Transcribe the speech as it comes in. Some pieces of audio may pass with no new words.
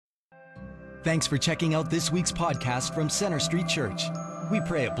Thanks for checking out this week's podcast from Center Street Church. We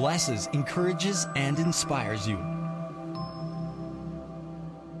pray it blesses, encourages, and inspires you.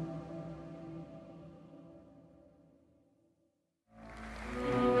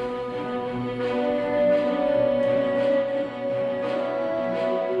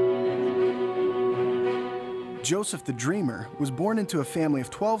 Joseph the Dreamer was born into a family of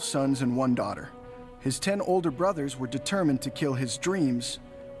 12 sons and one daughter. His 10 older brothers were determined to kill his dreams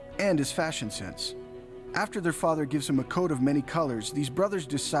and his fashion sense. After their father gives him a coat of many colors, these brothers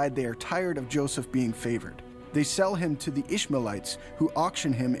decide they are tired of Joseph being favored. They sell him to the Ishmaelites, who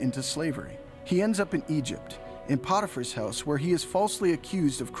auction him into slavery. He ends up in Egypt, in Potiphar's house, where he is falsely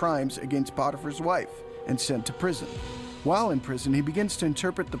accused of crimes against Potiphar's wife and sent to prison. While in prison, he begins to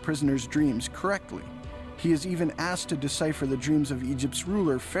interpret the prisoner's dreams correctly. He is even asked to decipher the dreams of Egypt's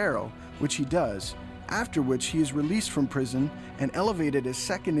ruler, Pharaoh, which he does, after which he is released from prison and elevated as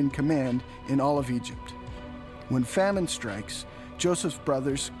second in command in all of Egypt. When famine strikes, Joseph's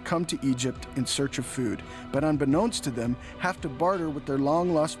brothers come to Egypt in search of food, but unbeknownst to them, have to barter with their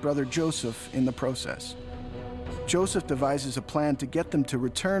long-lost brother Joseph in the process. Joseph devises a plan to get them to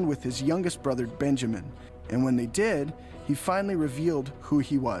return with his youngest brother Benjamin, and when they did, he finally revealed who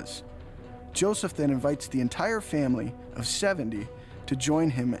he was. Joseph then invites the entire family of 70 to join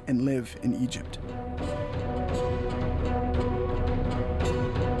him and live in Egypt.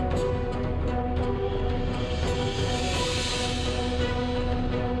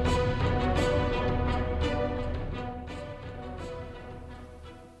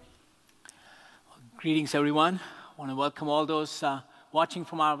 Greetings, everyone. I want to welcome all those watching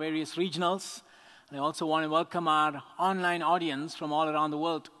from our various regionals. And I also want to welcome our online audience from all around the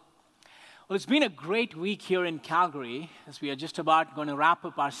world. Well, it's been a great week here in Calgary as we are just about going to wrap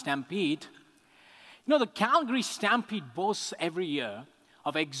up our Stampede. You know, the Calgary Stampede boasts every year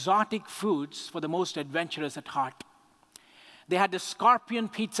of exotic foods for the most adventurous at heart. They had the Scorpion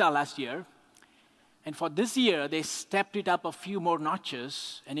Pizza last year, and for this year, they stepped it up a few more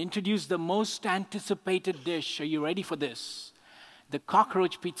notches and introduced the most anticipated dish. Are you ready for this? The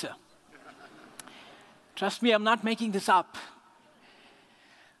Cockroach Pizza. Trust me, I'm not making this up.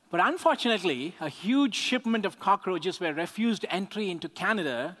 But unfortunately, a huge shipment of cockroaches were refused entry into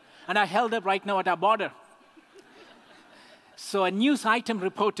Canada and are held up right now at our border. So a news item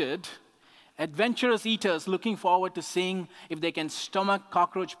reported, adventurous eaters looking forward to seeing if they can stomach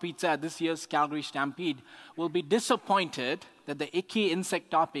cockroach pizza at this year's Calgary Stampede will be disappointed that the icky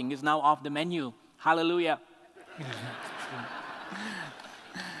insect topping is now off the menu. Hallelujah.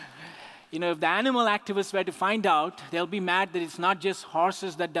 You know, if the animal activists were to find out, they'll be mad that it's not just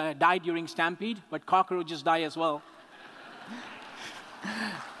horses that die during Stampede, but cockroaches die as well.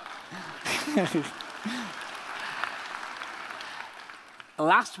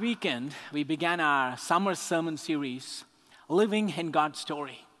 Last weekend, we began our summer sermon series, Living in God's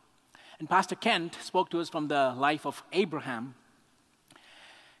Story. And Pastor Kent spoke to us from the life of Abraham.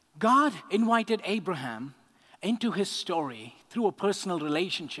 God invited Abraham into his story through a personal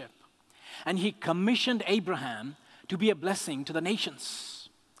relationship. And he commissioned Abraham to be a blessing to the nations.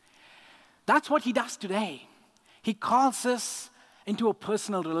 That's what he does today. He calls us into a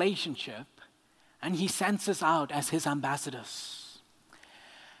personal relationship, and he sends us out as his ambassadors.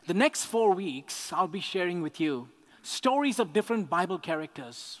 The next 4 weeks, I'll be sharing with you stories of different Bible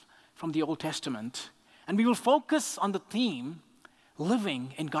characters from the Old Testament, and we will focus on the theme,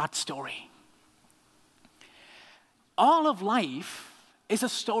 living in God's story. All of life is a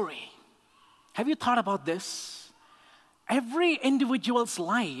story. Have you thought about this? Every individual's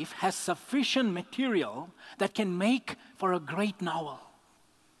life has sufficient material that can make for a great novel.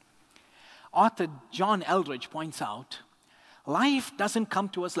 Author John Eldredge points out, life doesn't come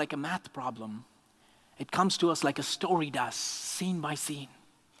to us like a math problem. It comes to us like a story does, scene by scene.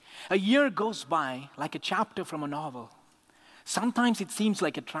 A year goes by like a chapter from a novel. Sometimes it seems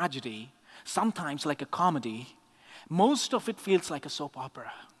like a tragedy, sometimes like a comedy. Most of it feels like a soap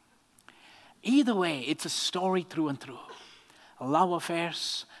opera. Either way, it's a story through and through. Love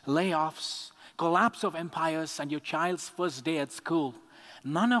affairs, layoffs, collapse of empires, and your child's first day at school.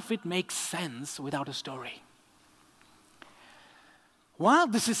 None of it makes sense without a story. While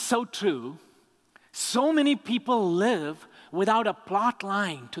this is so true, so many people live without a plot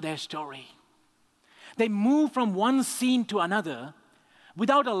line to their story. They move from one scene to another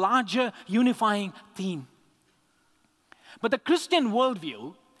without a larger unifying theme. But the Christian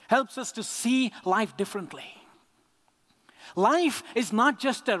worldview helps us to see life differently. Life is not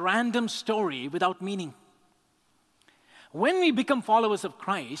just a random story without meaning. When we become followers of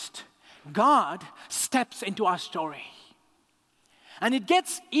Christ, God steps into our story. And it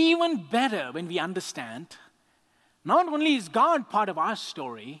gets even better when we understand not only is God part of our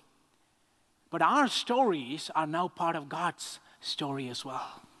story, but our stories are now part of God's story as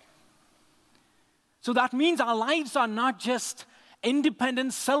well. So that means our lives are not just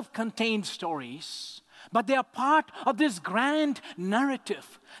independent, self-contained stories, but they are part of this grand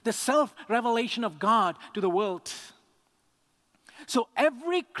narrative, the self-revelation of God to the world. So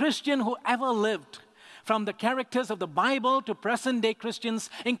every Christian who ever lived, from the characters of the Bible to present-day Christians,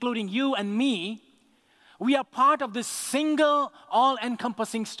 including you and me, we are part of this single,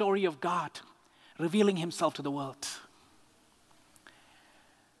 all-encompassing story of God, revealing himself to the world.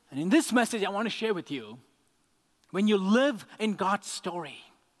 And in this message, I want to share with you, when you live in God's story,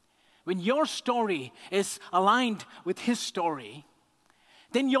 when your story is aligned with his story,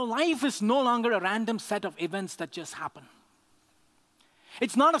 then your life is no longer a random set of events that just happen.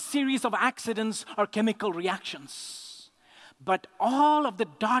 It's not a series of accidents or chemical reactions, but all of the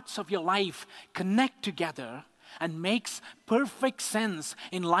dots of your life connect together and makes perfect sense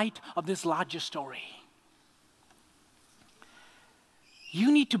in light of this larger story.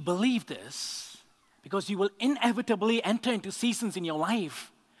 You need to believe this because you will inevitably enter into seasons in your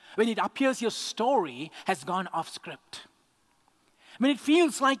life when it appears your story has gone off script. When it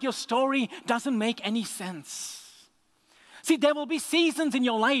feels like your story doesn't make any sense. See, there will be seasons in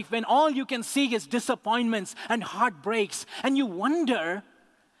your life when all you can see is disappointments and heartbreaks, and you wonder,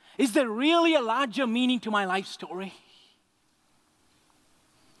 is there really a larger meaning to my life story?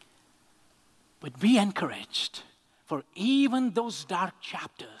 But be encouraged, for even those dark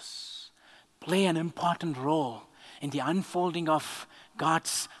chapters play an important role in the unfolding of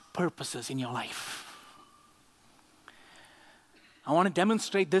God's purposes in your life. I want to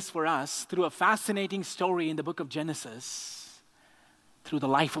demonstrate this for us through a fascinating story in the book of Genesis, through the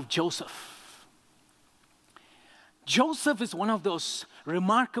life of Joseph. Joseph is one of those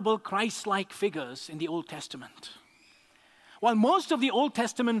remarkable Christ-like figures in the Old Testament. While most of the Old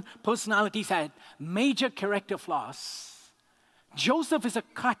Testament personalities had major character flaws, Joseph is a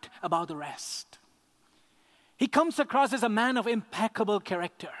cut above the rest. He comes across as a man of impeccable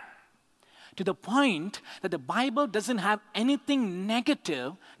character, to the point that the Bible doesn't have anything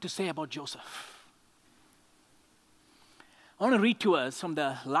negative to say about Joseph. I want to read to us from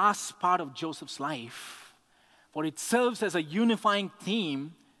the last part of Joseph's life, for it serves as a unifying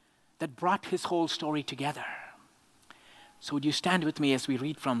theme that brought his whole story together. So would you stand with me as we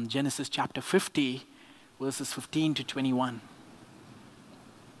read from Genesis chapter 50, verses 15 to 21.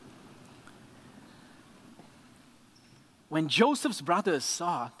 When Joseph's brothers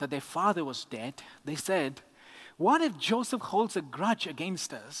saw that their father was dead, they said, "What if Joseph holds a grudge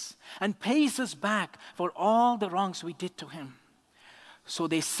against us and pays us back for all the wrongs we did to him?" So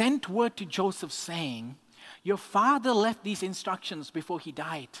they sent word to Joseph saying, "Your father left these instructions before he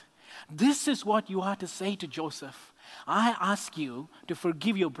died. This is what you are to say to Joseph. I ask you to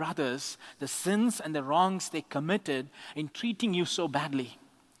forgive your brothers the sins and the wrongs they committed in treating you so badly.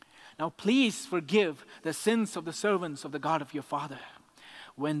 Now please forgive the sins of the servants of the God of your father."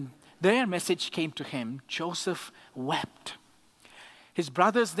 When their message came to him, Joseph wept. His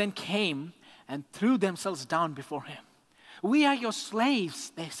brothers then came and threw themselves down before him. "We are your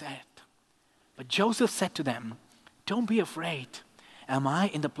slaves," they said. But Joseph said to them, "Don't be afraid. Am I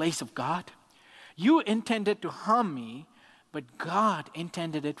in the place of God? You intended to harm me, but God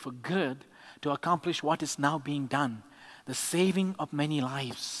intended it for good to accomplish what is now being done, the saving of many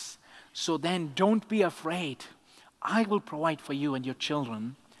lives. So then don't be afraid. I will provide for you and your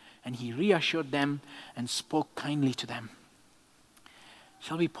children." And he reassured them and spoke kindly to them.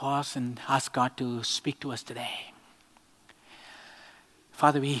 Shall we pause and ask God to speak to us today?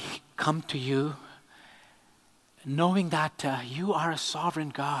 Father, we come to you knowing that you are a sovereign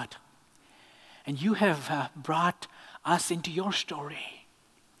God and you have brought us into your story.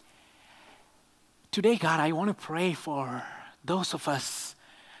 Today, God, I want to pray for those of us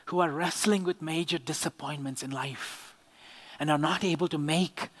who are wrestling with major disappointments in life and are not able to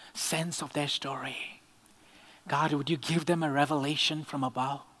make sense of their story. God, would you give them a revelation from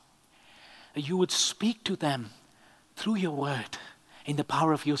above? That you would speak to them through your word in the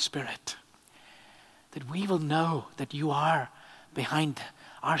power of your Spirit. That we will know that you are behind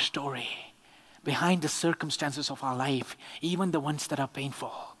our story, behind the circumstances of our life, even the ones that are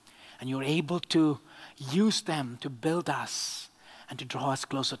painful. And you're able to use them to build us and to draw us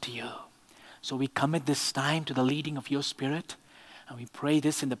closer to you. So we commit this time to the leading of your Spirit, and we pray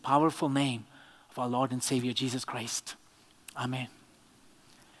this in the powerful name of our Lord and Savior, Jesus Christ. Amen.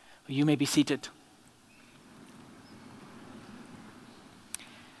 You may be seated.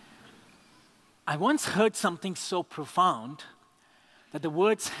 I once heard something so profound that the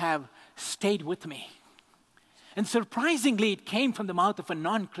words have stayed with me. And surprisingly, it came from the mouth of a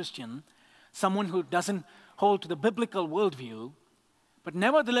non-Christian, someone who doesn't hold to the biblical worldview. But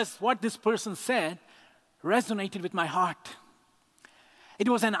nevertheless, what this person said resonated with my heart. It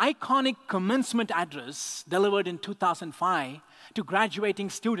was an iconic commencement address delivered in 2005 to graduating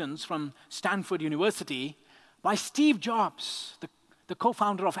students from Stanford University by Steve Jobs, the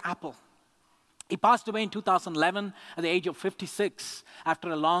co-founder of Apple. He passed away in 2011 at the age of 56 after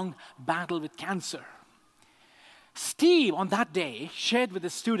a long battle with cancer. Steve, on that day, shared with the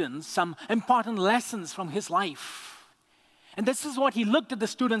students some important lessons from his life. And this is what he looked at the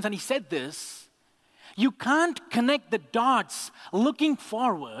students and he said this: you can't connect the dots looking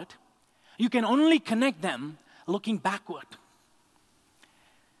forward. You can only connect them looking backward.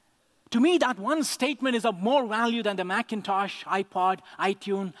 To me, that one statement is of more value than the Macintosh, iPod,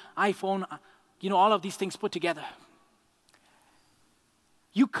 iTunes, iPhone, all of these things put together.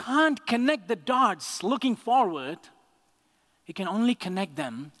 You can't connect the dots looking forward. You can only connect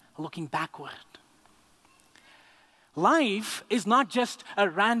them looking backward. Life is not just a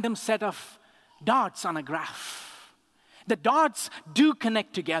random set of dots on a graph. The dots do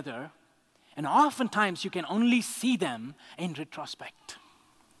connect together, and oftentimes you can only see them in retrospect.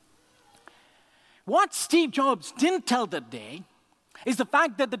 What Steve Jobs didn't tell that day is the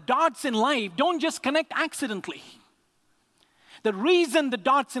fact that the dots in life don't just connect accidentally. The reason the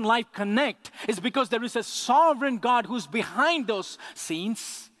dots in life connect is because there is a sovereign God who's behind those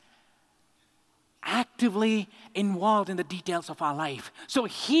scenes, actively involved in the details of our life. So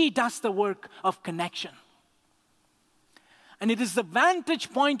he does the work of connection. And it is the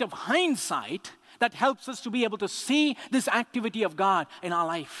vantage point of hindsight that helps us to be able to see this activity of God in our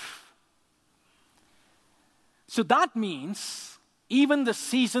life. So that means even the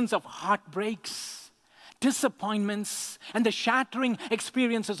seasons of heartbreaks, disappointments, and the shattering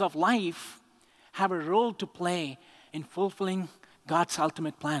experiences of life have a role to play in fulfilling God's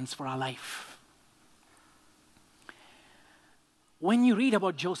ultimate plans for our life. When you read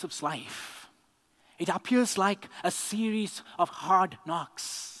about Joseph's life, it appears like a series of hard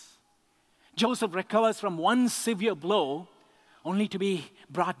knocks. Joseph recovers from one severe blow only to be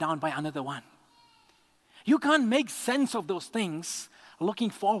brought down by another one. You can't make sense of those things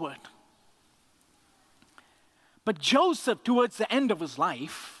looking forward. But Joseph, towards the end of his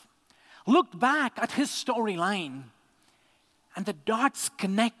life, looked back at his storyline, and the dots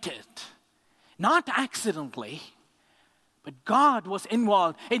connected, not accidentally, but God was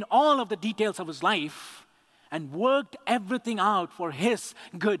involved in all of the details of his life and worked everything out for his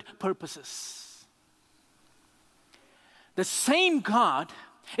good purposes. The same God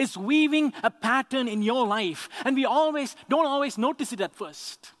is weaving a pattern in your life, and we don't always notice it at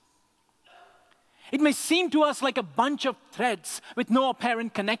first. It may seem to us like a bunch of threads with no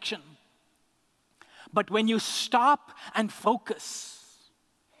apparent connection. But when you stop and focus,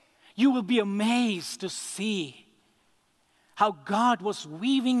 you will be amazed to see how God was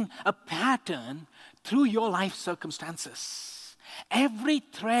weaving a pattern through your life circumstances. Every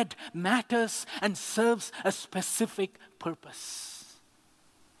thread matters and serves a specific purpose.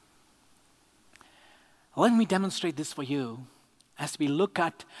 Let me demonstrate this for you as we look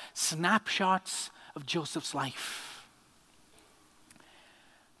at snapshots of Joseph's life.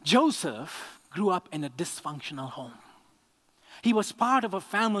 Joseph grew up in a dysfunctional home. He was part of a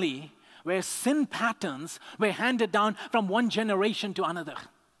family where sin patterns were handed down from one generation to another.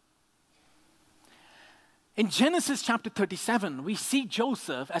 In Genesis chapter 37, we see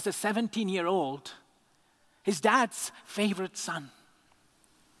Joseph as a 17-year-old, his dad's favorite son.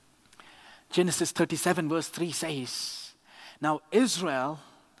 Genesis 37 verse 3 says, "Now Israel,"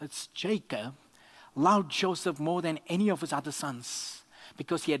 that's Jacob, "loved Joseph more than any of his other sons,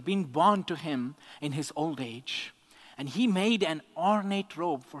 because he had been born to him in his old age, and he made an ornate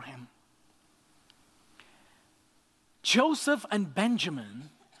robe for him." Joseph and Benjamin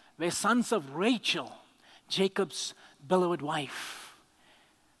were sons of Rachel, Jacob's beloved wife.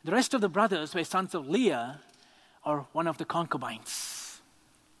 The rest of the brothers were sons of Leah, or one of the concubines.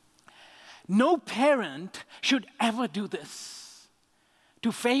 No parent should ever do this,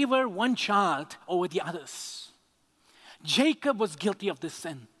 to favor one child over the others. Jacob was guilty of this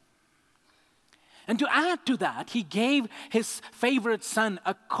sin. And to add to that, he gave his favorite son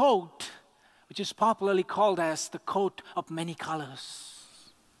a coat, which is popularly called as the coat of many colors.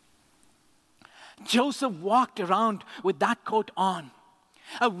 Joseph walked around with that coat on,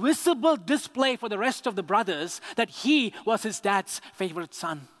 a visible display for the rest of the brothers that he was his dad's favorite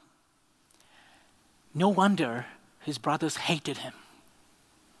son. No wonder his brothers hated him.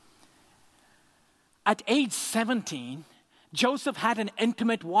 At age 17, Joseph had an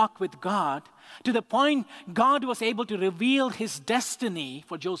intimate walk with God to the point God was able to reveal his destiny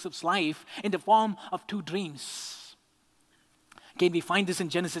for Joseph's life in the form of 2 dreams. Again, we find this in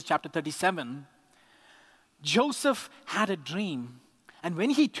Genesis chapter 37. Joseph had a dream, and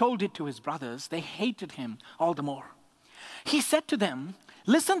when he told it to his brothers, they hated him all the more. He said to them,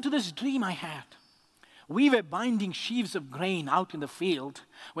 "Listen to this dream I had. We were binding sheaves of grain out in the field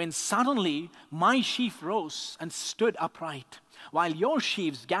when suddenly my sheaf rose and stood upright, while your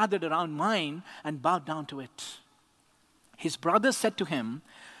sheaves gathered around mine and bowed down to it." His brothers said to him,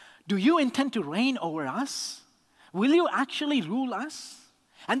 "Do you intend to reign over us? Will you actually rule us?"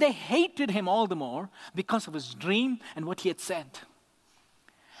 And they hated him all the more because of his dream and what he had said.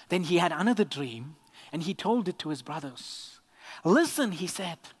 Then he had another dream, and he told it to his brothers. "Listen," he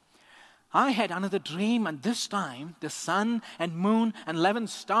said, "I had another dream, and this time the sun and moon and 11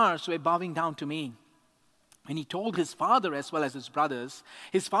 stars were bowing down to me." When he told his father as well as his brothers,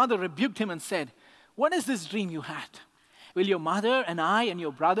 his father rebuked him and said, "What is this dream you had? Will your mother and I and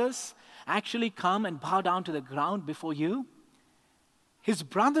your brothers actually come and bow down to the ground before you?" His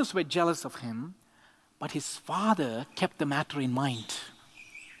brothers were jealous of him, but his father kept the matter in mind.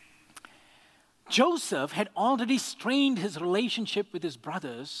 Joseph had already strained his relationship with his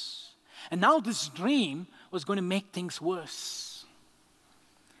brothers, and now this dream was going to make things worse.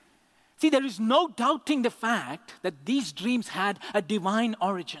 See, there is no doubting the fact that these dreams had a divine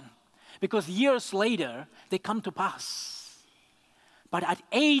origin, because years later they come to pass. But at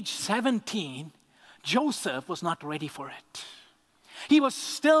age 17, Joseph was not ready for it. He was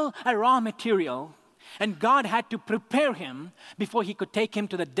still a raw material, and God had to prepare him before he could take him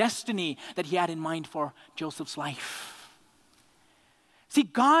to the destiny that he had in mind for Joseph's life. See,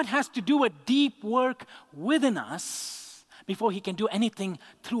 God has to do a deep work within us before he can do anything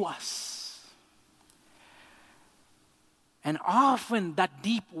through us. And often that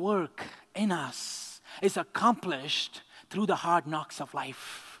deep work in us is accomplished through the hard knocks of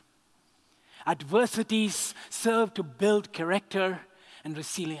life. Adversities serve to build character and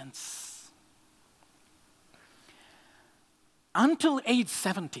resilience. Until age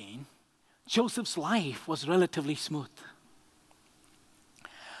 17, Joseph's life was relatively smooth.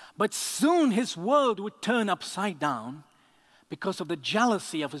 But soon his world would turn upside down because of the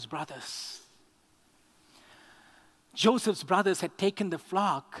jealousy of his brothers. Joseph's brothers had taken the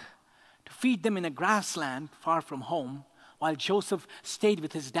flock to feed them in a grassland far from home, while Joseph stayed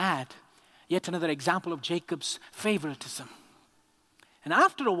with his dad. Yet another example of Jacob's favoritism. And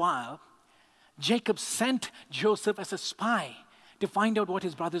after a while, Jacob sent Joseph as a spy to find out what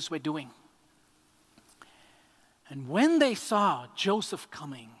his brothers were doing. And when they saw Joseph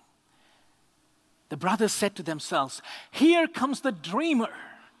coming, the brothers said to themselves, "Here comes the dreamer.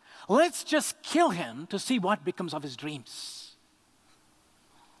 Let's just kill him to see what becomes of his dreams."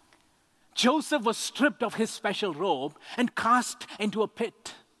 Joseph was stripped of his special robe and cast into a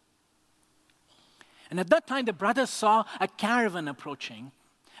pit. And at that time, the brothers saw a caravan approaching.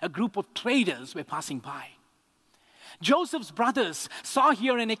 A group of traders were passing by. Joseph's brothers saw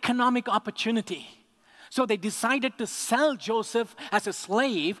here an economic opportunity. So they decided to sell Joseph as a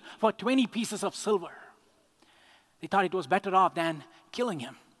slave for 20 pieces of silver. They thought it was better off than killing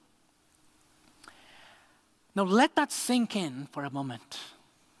him. Now let that sink in for a moment.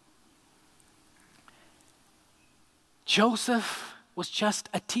 Joseph was just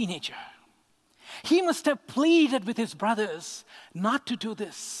a teenager. He must have pleaded with his brothers not to do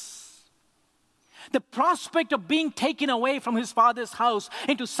this. The prospect of being taken away from his father's house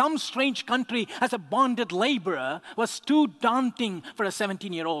into some strange country as a bonded laborer was too daunting for a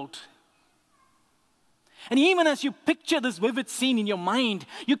 17-year-old. And even as you picture this vivid scene in your mind,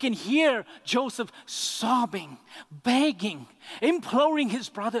 you can hear Joseph sobbing, begging, imploring his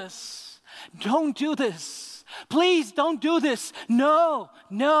brothers, "Don't do this. Please don't do this. No,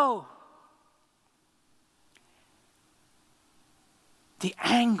 no." The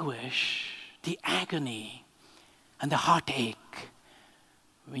anguish, the agony, and the heartache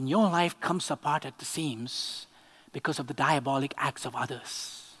when your life comes apart at the seams because of the diabolic acts of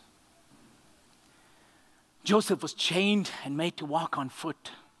others. Joseph was chained and made to walk on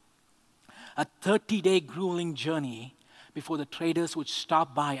foot. A 30-day grueling journey before the traders would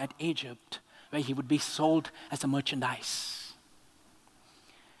stop by at Egypt, where he would be sold as a merchandise.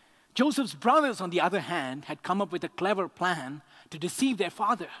 Joseph's brothers, on the other hand, had come up with a clever plan to deceive their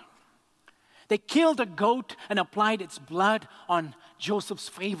father. They killed a goat and applied its blood on Joseph's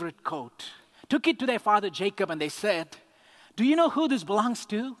favorite coat, took it to their father Jacob, and they said, "Do you know who this belongs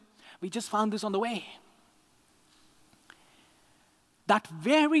to? We just found this on the way." That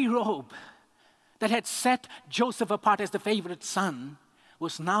very robe that had set Joseph apart as the favorite son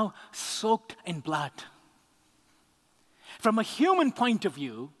was now soaked in blood. From a human point of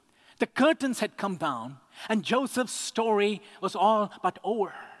view, the curtains had come down and Joseph's story was all but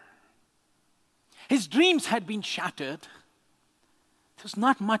over. His dreams had been shattered. There was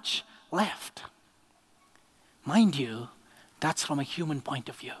not much left. Mind you, that's from a human point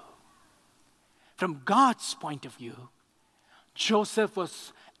of view. From God's point of view, Joseph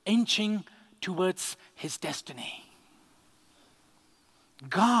was inching towards his destiny.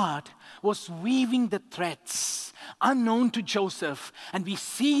 God was weaving the threads unknown to Joseph, and we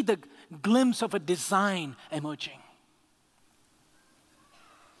see the glimpse of a design emerging.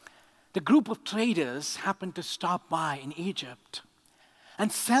 The group of traders happened to stop by in Egypt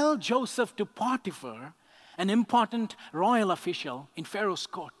and sell Joseph to Potiphar, an important royal official in Pharaoh's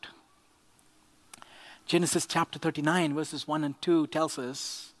court. Genesis chapter 39, verses 1 and 2 tells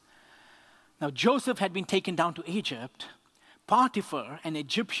us, now Joseph had been taken down to Egypt. Potiphar, an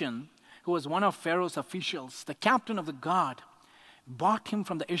Egyptian who was one of Pharaoh's officials, the captain of the guard, bought him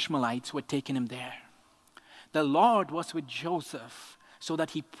from the Ishmaelites who had taken him there. The Lord was with Joseph so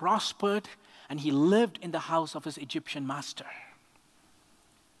that he prospered and he lived in the house of his Egyptian master.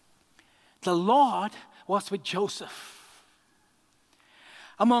 The Lord was with Joseph.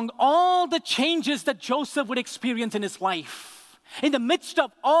 Among all the changes that Joseph would experience in his life, in the midst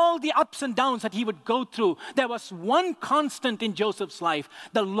of all the ups and downs that he would go through, there was one constant in Joseph's life.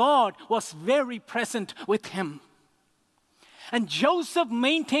 The Lord was very present with him. And Joseph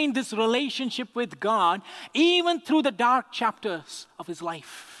maintained this relationship with God even through the dark chapters of his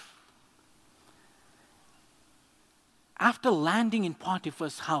life. After landing in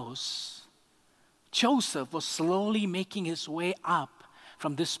Potiphar's house, Joseph was slowly making his way up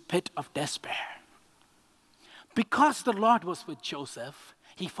from this pit of despair. Because the Lord was with Joseph,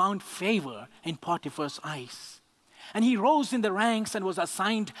 he found favor in Potiphar's eyes. And he rose in the ranks and was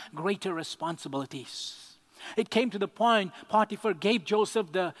assigned greater responsibilities. It came to the point Potiphar gave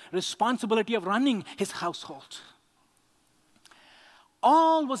Joseph the responsibility of running his household.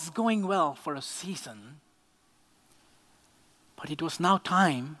 All was going well for a season, but it was now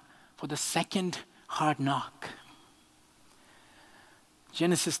time for the second hard knock.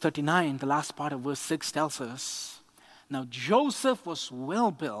 Genesis 39, the last part of verse 6 tells us, now Joseph was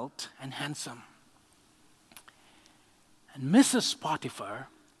well built and handsome. And Mrs. Potiphar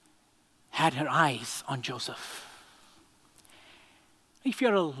had her eyes on Joseph. If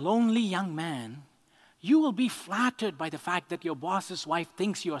you're a lonely young man, you will be flattered by the fact that your boss's wife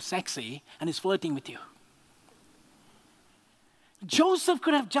thinks you are sexy and is flirting with you. Joseph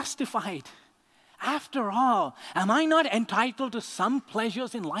could have justified, after all, am I not entitled to some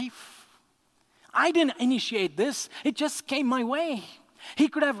pleasures in life? I didn't initiate this. It just came my way. He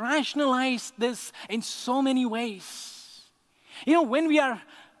could have rationalized this in so many ways. You know, when we are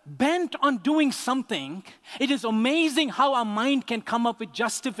bent on doing something, it is amazing how our mind can come up with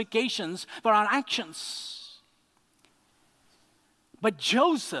justifications for our actions. But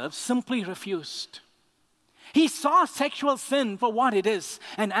Joseph simply refused. He saw sexual sin for what it is,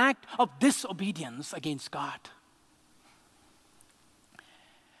 an act of disobedience against God.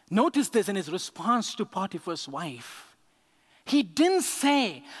 Notice this in his response to Potiphar's wife. He didn't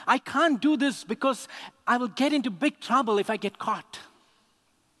say, I can't do this because I will get into big trouble if I get caught.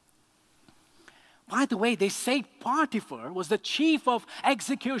 By the way, they say Potiphar was the chief of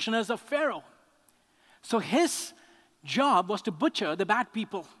executioners of Pharaoh. So his job was to butcher the bad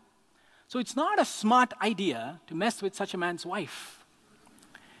people. So it's not a smart idea to mess with such a man's wife.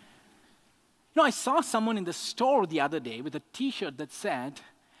 You know, I saw someone in the store the other day with a t-shirt that said,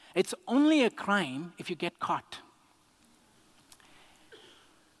 it's only a crime if you get caught.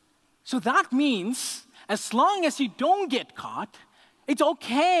 So that means as long as you don't get caught, it's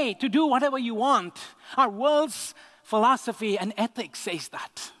okay to do whatever you want. Our world's philosophy and ethics says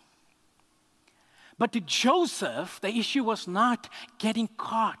that. But to Joseph, the issue was not getting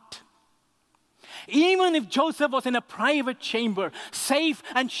caught. Even if Joseph was in a private chamber, safe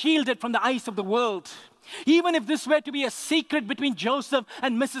and shielded from the eyes of the world, even if this were to be a secret between Joseph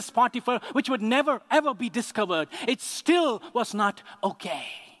and Mrs. Potiphar, which would never ever be discovered, it still was not okay.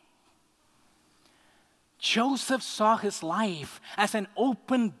 Joseph saw his life as an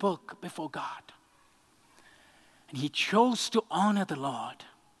open book before God. And he chose to honor the Lord.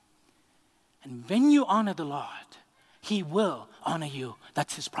 And when you honor the Lord, He will honor you.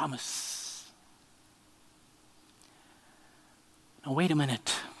 That's His promise. Now, wait a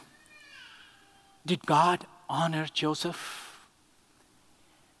minute. Did God honor Joseph?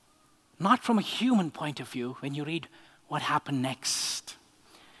 Not from a human point of view when you read what happened next,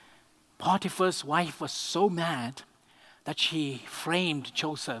 Potiphar's wife was so mad that she framed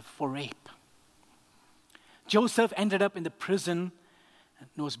Joseph for rape. Joseph ended up in the prison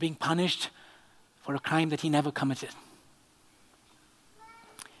and was being punished for a crime that he never committed.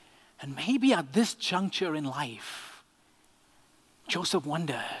 And maybe at this juncture in life, Joseph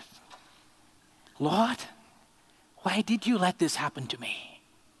wondered, Lord, why did you let this happen to me?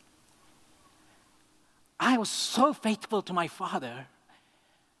 I was so faithful to my father,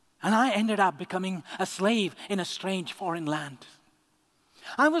 and I ended up becoming a slave in a strange foreign land.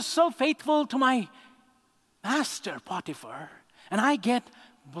 I was so faithful to my master, Potiphar, and I get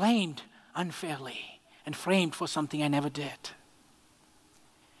blamed unfairly and framed for something I never did.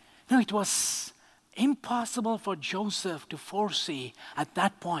 No, it was impossible for Joseph to foresee at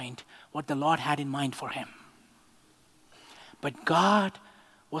that point what the Lord had in mind for him. But God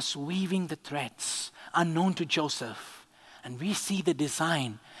was weaving the threads unknown to Joseph, and we see the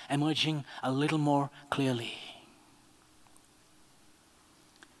design emerging a little more clearly.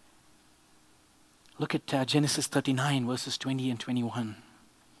 Look at Genesis 39, verses 20 and 21.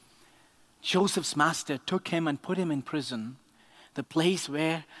 Joseph's master took him and put him in prison, the place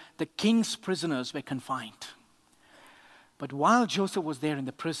where the king's prisoners were confined. But while Joseph was there in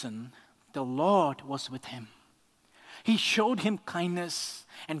the prison, the Lord was with him. He showed him kindness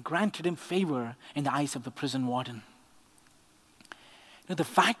and granted him favor in the eyes of the prison warden. Now, the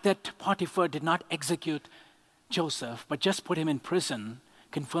fact that Potiphar did not execute Joseph, but just put him in prison,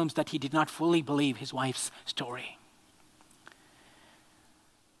 confirms that he did not fully believe his wife's story.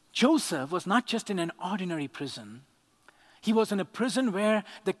 Joseph was not just in an ordinary prison. He was in a prison where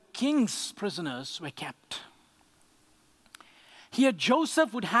the king's prisoners were kept. Here,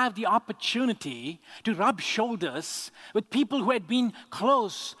 Joseph would have the opportunity to rub shoulders with people who had been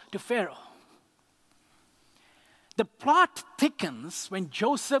close to Pharaoh. The plot thickens when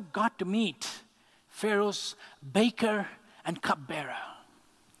Joseph got to meet Pharaoh's baker and cupbearer.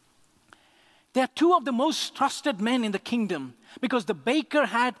 They are two of the most trusted men in the kingdom because the baker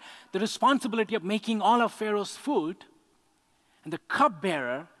had the responsibility of making all of Pharaoh's food, and the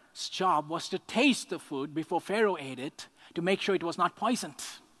cupbearer's job was to taste the food before Pharaoh ate it to make sure it was not poisoned.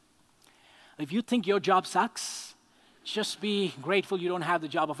 If you think your job sucks, just be grateful you don't have the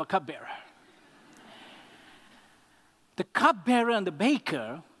job of a cupbearer. The cupbearer and the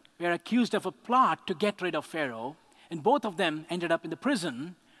baker were accused of a plot to get rid of Pharaoh, and both of them ended up in the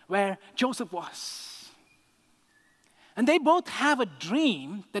prison where Joseph was. And they both have a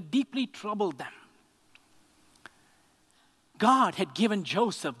dream that deeply troubled them. God had given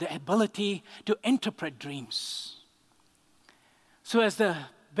Joseph the ability to interpret dreams. So as the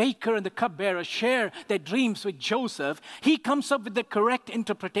baker and the cupbearer share their dreams with Joseph, he comes up with the correct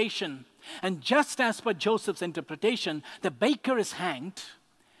interpretation. And just as per Joseph's interpretation, the baker is hanged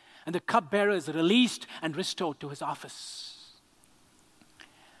and the cupbearer is released and restored to his office.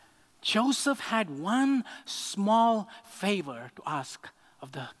 Joseph had one small favor to ask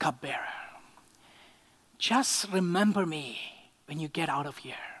of the cupbearer. Just remember me when you get out of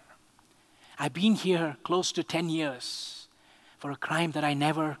here. I've been here close to 10 years for a crime that I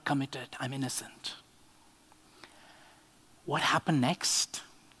never committed. I'm innocent. What happened next?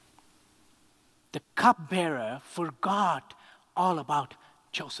 The cupbearer forgot all about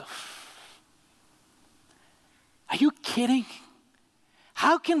Joseph. Are you kidding?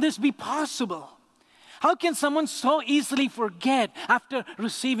 How can this be possible? How can someone so easily forget after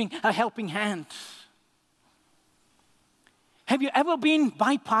receiving a helping hand? Have you ever been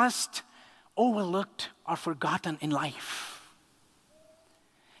bypassed, overlooked, or forgotten in life?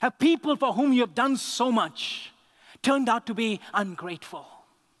 Have people for whom you have done so much turned out to be ungrateful?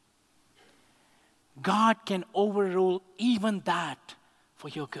 God can overrule even that for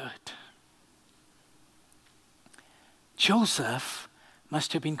your good. Joseph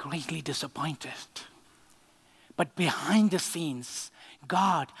must have been greatly disappointed. But behind the scenes,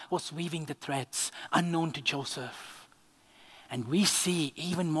 God was weaving the threads unknown to Joseph. And we see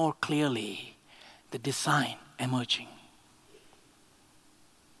even more clearly the design emerging.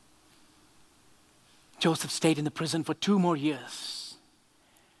 Joseph stayed in the prison for 2 more years.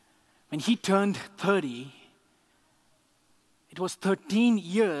 When he turned 30, it was 13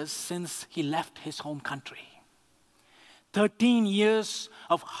 years since he left his home country. 13 years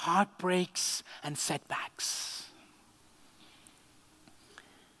of heartbreaks and setbacks.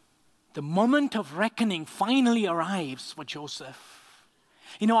 The moment of reckoning finally arrives for Joseph.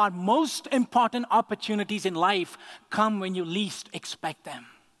 You know, our most important opportunities in life come when you least expect them.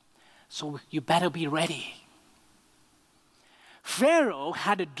 So you better be ready. Pharaoh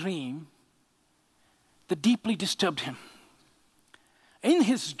had a dream that deeply disturbed him. In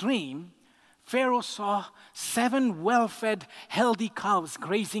his dream, Pharaoh saw 7 well-fed, healthy cows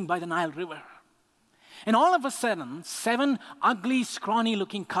grazing by the Nile River. And all of a sudden, 7 ugly,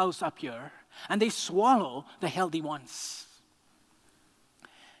 scrawny-looking cows appear, and they swallow the healthy ones.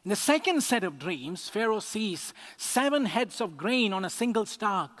 In the second set of dreams, Pharaoh sees 7 heads of grain on a single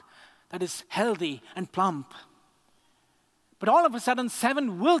stalk that is healthy and plump. But all of a sudden,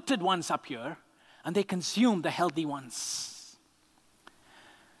 7 wilted ones appear, and they consume the healthy ones.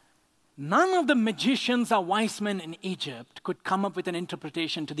 None of the magicians or wise men in Egypt could come up with an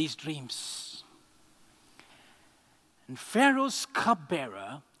interpretation to these dreams. And Pharaoh's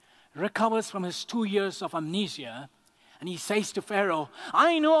cupbearer recovers from his 2 years of amnesia, and he says to Pharaoh,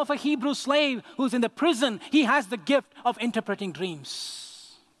 I know of a Hebrew slave who's in the prison. He has the gift of interpreting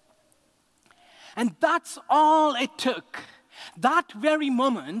dreams. And that's all it took. That very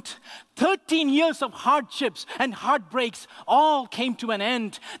moment, 13 years of hardships and heartbreaks all came to an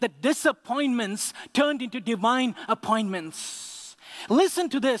end. The disappointments turned into divine appointments. Listen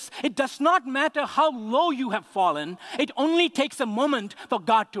to this. It does not matter how low you have fallen. It only takes a moment for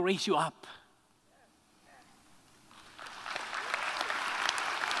God to raise you up.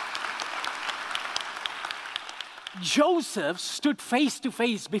 Joseph stood face to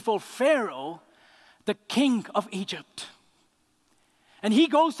face before Pharaoh, the king of Egypt. And he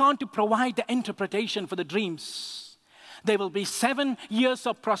goes on to provide the interpretation for the dreams. There will be 7 years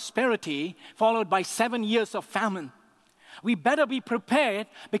of prosperity, followed by 7 years of famine. We better be prepared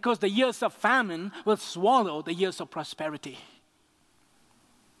because the years of famine will swallow the years of prosperity.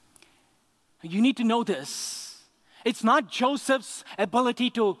 You need to know this. It's not Joseph's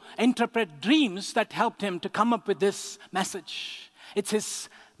ability to interpret dreams that helped him to come up with this message. It's his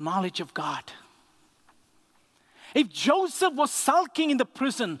knowledge of God. If Joseph was sulking in the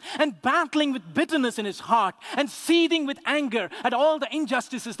prison and battling with bitterness in his heart and seething with anger at all the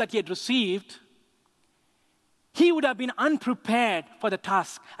injustices that he had received, he would have been unprepared for the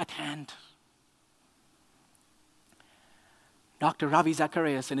task at hand. Dr. Ravi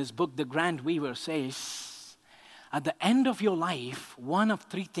Zacharias, in his book, The Grand Weaver, says, at the end of your life, one of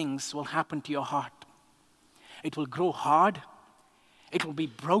 3 things will happen to your heart. It will grow hard, it will be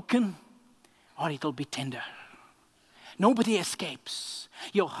broken, or it will be tender. Nobody escapes.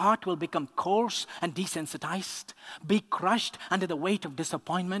 Your heart will become coarse and desensitized, be crushed under the weight of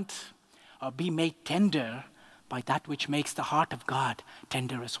disappointment, or be made tender by that which makes the heart of God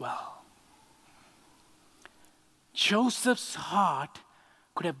tender as well. Joseph's heart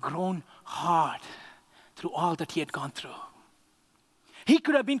could have grown hard through all that he had gone through. He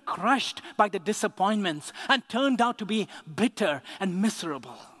could have been crushed by the disappointments and turned out to be bitter and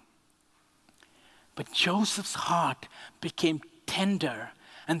miserable. But Joseph's heart became tender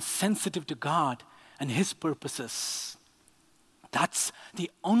and sensitive to God and his purposes. That's the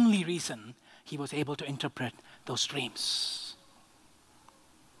only reason he was able to interpret those dreams.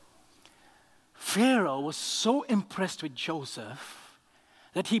 Pharaoh was so impressed with Joseph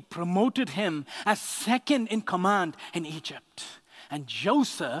that he promoted him as second in command in Egypt. And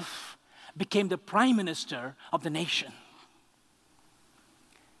Joseph became the prime minister of the nation.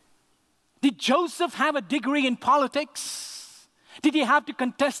 Did Joseph have a degree in politics? Did he have to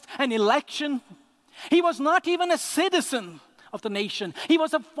contest an election? He was not even a citizen of the nation. He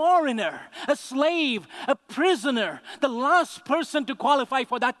was a foreigner, a slave, a prisoner, the last person to qualify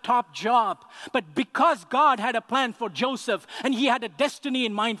for that top job. But because God had a plan for Joseph and he had a destiny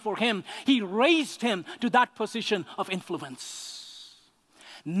in mind for him, he raised him to that position of influence.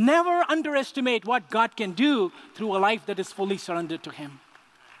 Never underestimate what God can do through a life that is fully surrendered to him.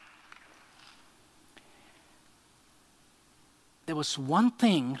 There was one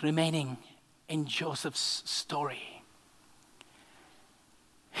thing remaining in Joseph's story.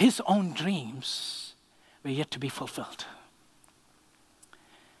 His own dreams were yet to be fulfilled.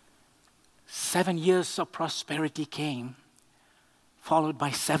 7 years of prosperity came, followed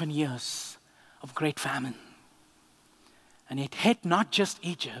by 7 years of great famine. And it hit not just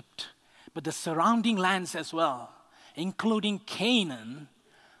Egypt, but the surrounding lands as well, including Canaan,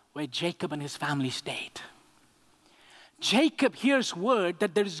 where Jacob and his family stayed. Jacob hears word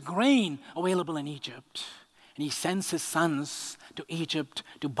that there is grain available in Egypt, and he sends his sons to Egypt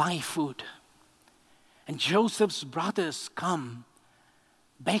to buy food. And Joseph's brothers come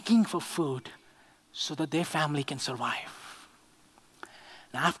begging for food so that their family can survive.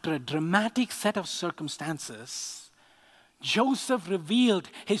 And after a dramatic set of circumstances, Joseph revealed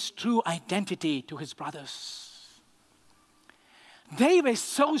his true identity to his brothers. They were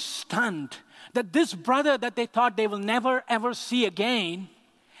so stunned that this brother that they thought they will never ever see again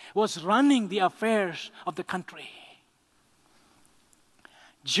was running the affairs of the country.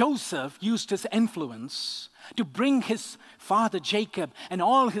 Joseph used his influence to bring his father Jacob and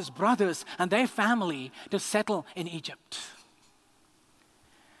all his brothers and their family to settle in Egypt.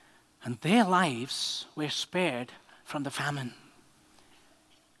 And their lives were spared from the famine.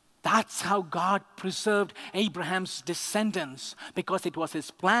 That's how God preserved Abraham's descendants, because it was his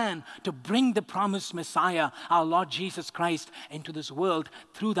plan to bring the promised Messiah, our Lord Jesus Christ, into this world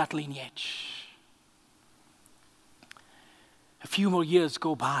through that lineage. A few more years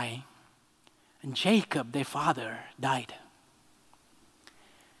go by, and Jacob, their father, died.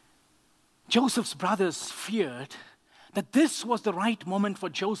 Joseph's brothers feared that this was the right moment for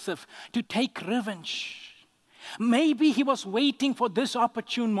Joseph to take revenge. Maybe he was waiting for this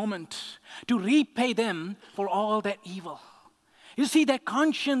opportune moment to repay them for all their evil. You see, their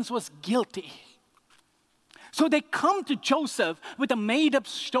conscience was guilty. So they come to Joseph with a made-up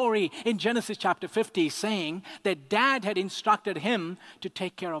story in Genesis chapter 50, saying that dad had instructed him to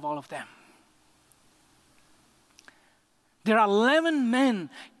take care of all of them. There are 11 men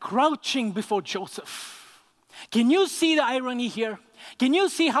crouching before Joseph. Can you see the irony here? Can you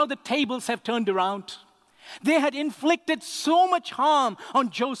see how the tables have turned around? They had inflicted so much harm on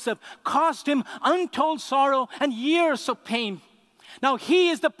Joseph, caused him untold sorrow and years of pain. Now he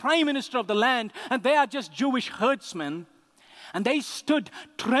is the prime minister of the land, and they are just Jewish herdsmen. And they stood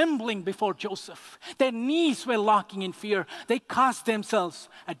trembling before Joseph. Their knees were locking in fear. They cast themselves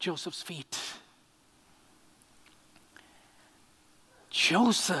at Joseph's feet.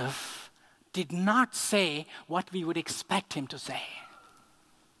 Joseph did not say what we would expect him to say.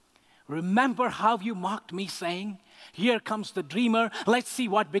 Remember how you mocked me, saying, "Here comes the dreamer. Let's see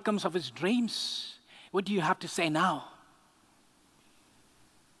what becomes of his dreams." What do you have to say now?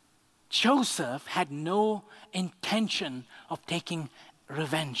 Joseph had no intention of taking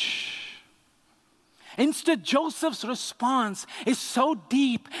revenge. Instead, Joseph's response is so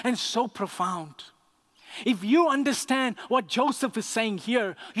deep and so profound. If you understand what Joseph is saying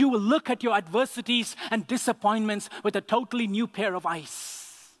here, you will look at your adversities and disappointments with a totally new pair of eyes.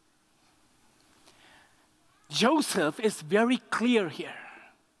 Joseph is very clear here.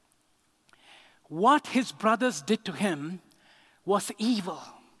 What his brothers did to him was evil.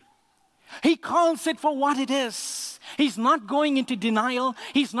 He calls it for what it is. He's not going into denial.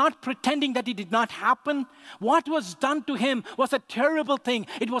 He's not pretending that it did not happen. What was done to him was a terrible thing.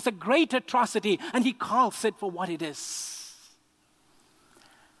 It was a great atrocity, and he calls it for what it is.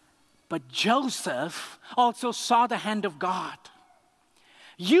 But Joseph also saw the hand of God.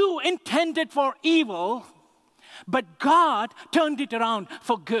 You intended for evil, but God turned it around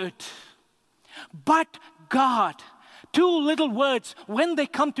for good. But God. Two little words, when they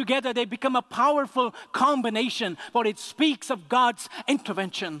come together, they become a powerful combination, for it speaks of God's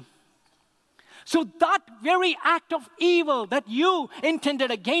intervention. So that very act of evil that you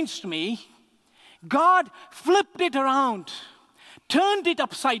intended against me, God flipped it around, turned it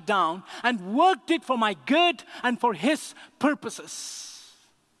upside down, and worked it for my good and for His purposes.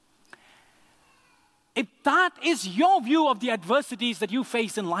 If that is your view of the adversities that you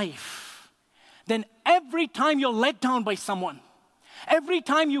face in life, then every time you're let down by someone, every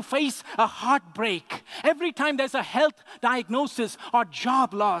time you face a heartbreak, every time there's a health diagnosis or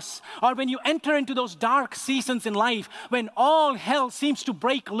job loss, or when you enter into those dark seasons in life when all hell seems to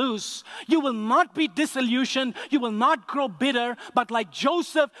break loose, you will not be disillusioned, you will not grow bitter, but like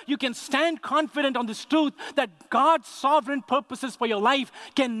Joseph, you can stand confident on this truth that God's sovereign purposes for your life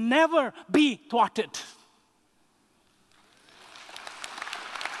can never be thwarted.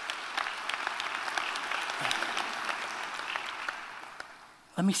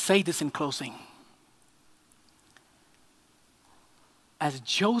 Let me say this in closing. As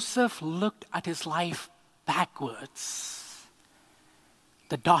Joseph looked at his life backwards,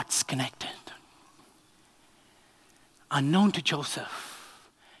 the dots connected. Unknown to Joseph,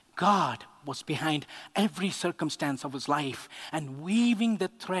 God was behind every circumstance of his life and weaving the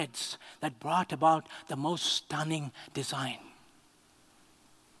threads that brought about the most stunning design.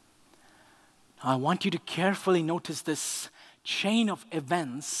 Now, I want you to carefully notice this chain of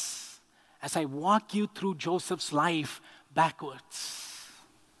events as I walk you through Joseph's life backwards.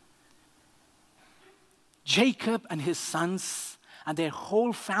 Jacob and his sons and their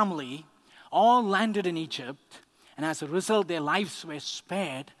whole family all landed in Egypt, and as a result, their lives were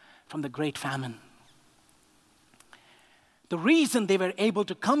spared from the great famine. The reason they were able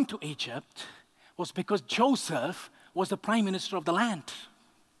to come to Egypt was because Joseph was the prime minister of the land.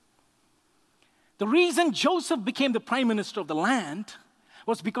 The reason Joseph became the prime minister of the land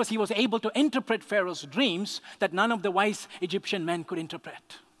was because he was able to interpret Pharaoh's dreams that none of the wise Egyptian men could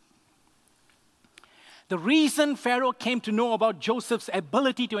interpret. The reason Pharaoh came to know about Joseph's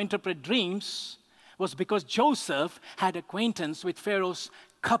ability to interpret dreams was because Joseph had acquaintance with Pharaoh's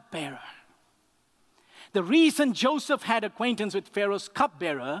cupbearer. The reason Joseph had acquaintance with Pharaoh's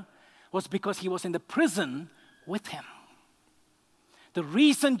cupbearer was because he was in the prison with him. The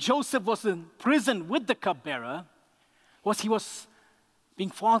reason Joseph was in prison with the cupbearer was he was being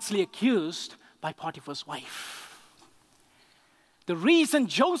falsely accused by Potiphar's wife. The reason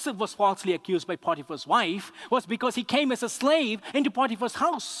Joseph was falsely accused by Potiphar's wife was because he came as a slave into Potiphar's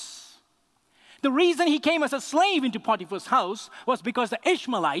house. The reason he came as a slave into Potiphar's house was because the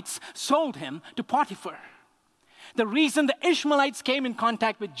Ishmaelites sold him to Potiphar. The reason the Ishmaelites came in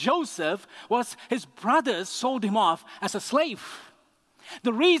contact with Joseph was his brothers sold him off as a slave.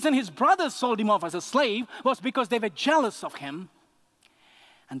 The reason his brothers sold him off as a slave was because they were jealous of him.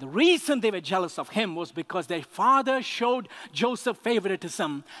 And the reason they were jealous of him was because their father showed Joseph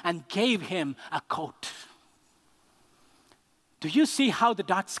favoritism and gave him a coat. Do you see how the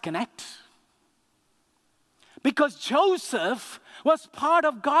dots connect? Because Joseph was part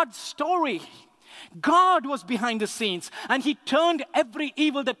of God's story. God was behind the scenes, and he turned every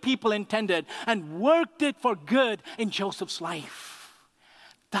evil that people intended and worked it for good in Joseph's life.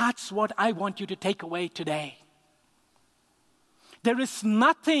 That's what I want you to take away today. There is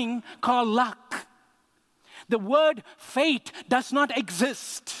nothing called luck. The word fate does not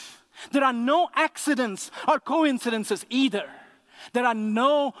exist. There are no accidents or coincidences either. There are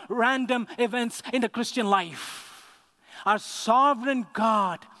no random events in the Christian life. Our sovereign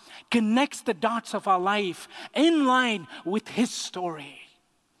God connects the dots of our life in line with his story.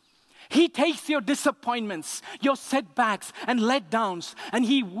 He takes your disappointments, your setbacks and letdowns, and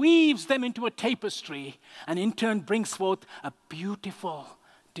he weaves them into a tapestry and in turn brings forth a beautiful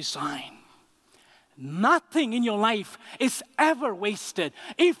design. Nothing in your life is ever wasted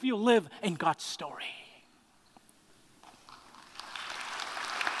if you live in God's story.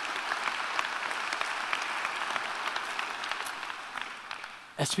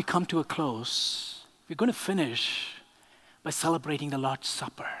 As we come to a close, we're going to finish by celebrating the Lord's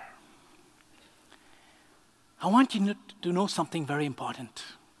Supper. I want you to know something very important.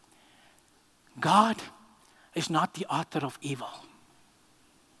 God is not the author of evil.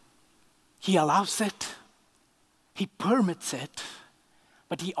 He allows it, he permits it,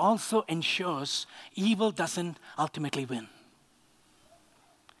 but he also ensures evil doesn't ultimately win.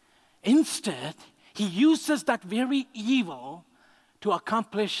 Instead, he uses that very evil to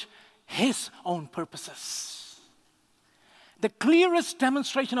accomplish his own purposes. The clearest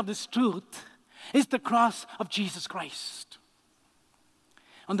demonstration of this truth is the cross of Jesus Christ.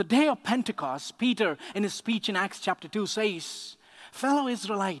 On the day of Pentecost, Peter, in his speech in Acts chapter 2, says, "Fellow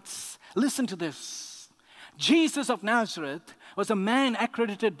Israelites, listen to this. Jesus of Nazareth was a man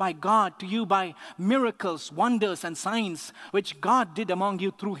accredited by God to you by miracles, wonders, and signs, which God did among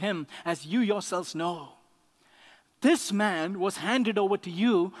you through him, as you yourselves know. This man was handed over to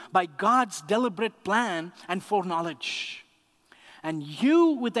you by God's deliberate plan and foreknowledge. And you,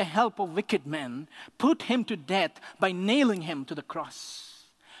 with the help of wicked men, put him to death by nailing him to the cross.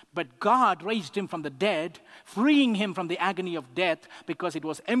 But God raised him from the dead, freeing him from the agony of death, because it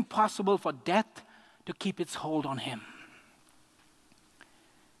was impossible for death to keep its hold on him."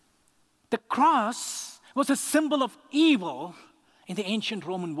 The cross was a symbol of evil in the ancient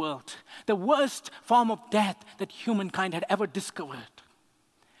Roman world, the worst form of death that humankind had ever discovered.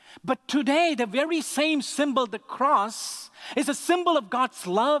 But today, the very same symbol, the cross, is a symbol of God's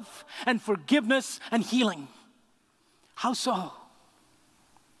love and forgiveness and healing. How so?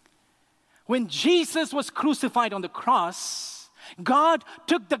 When Jesus was crucified on the cross, God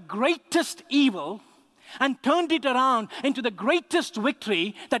took the greatest evil and turned it around into the greatest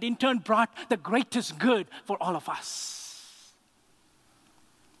victory that in turn brought the greatest good for all of us.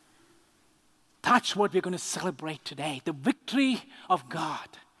 That's what we're going to celebrate today, the victory of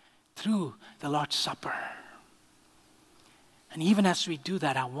God through the Lord's Supper. And even as we do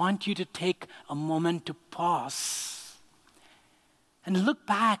that, I want you to take a moment to pause and look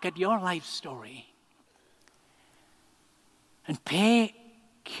back at your life story and pay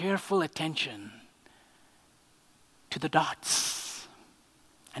careful attention to the dots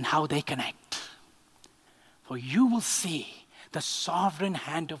and how they connect. For you will see the sovereign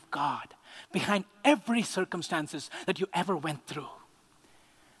hand of God behind every circumstances that you ever went through,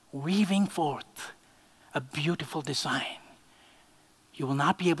 weaving forth a beautiful design. You will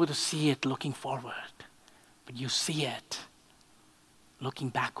not be able to see it looking forward, but you see it looking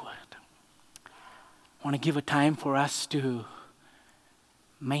backward. I want to give a time for us to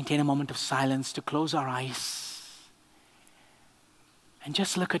maintain a moment of silence, to close our eyes, and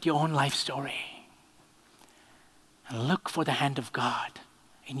just look at your own life story. and look for the hand of God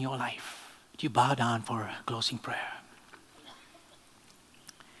in your life. Would you bow down for a closing prayer?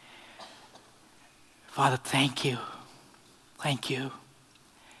 Father, thank you. Thank you.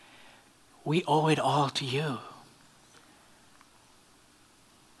 We owe it all to you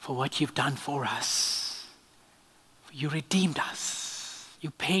for what you've done for us. You redeemed us.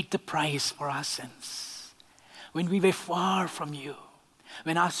 You paid the price for our sins. When we were far from you,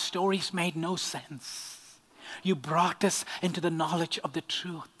 when our stories made no sense, you brought us into the knowledge of the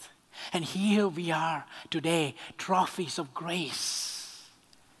truth. And here we are today, trophies of grace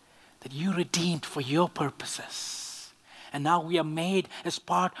that you redeemed for your purposes. And now we are made as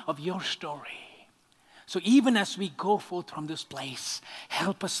part of your story. So even as we go forth from this place,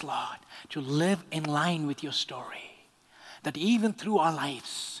 help us, Lord, to live in line with your story. That even through our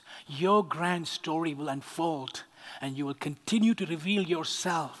lives, your grand story will unfold and you will continue to reveal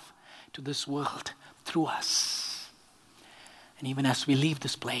yourself to this world through us. And even as we leave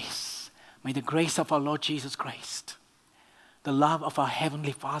this place, may the grace of our Lord Jesus Christ, the love of our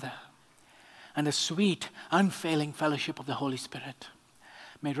Heavenly Father, and the sweet, unfailing fellowship of the Holy Spirit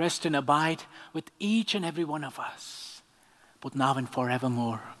may rest and abide with each and every one of us, both now and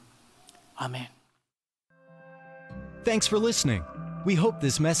forevermore. Amen. Thanks for listening. We hope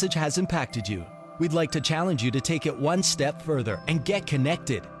this message has impacted you. We'd like to challenge you to take it one step further and get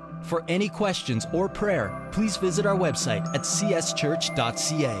connected. For any questions or prayer, please visit our website at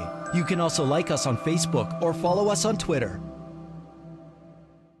cschurch.ca. You can also like us on Facebook or follow us on Twitter.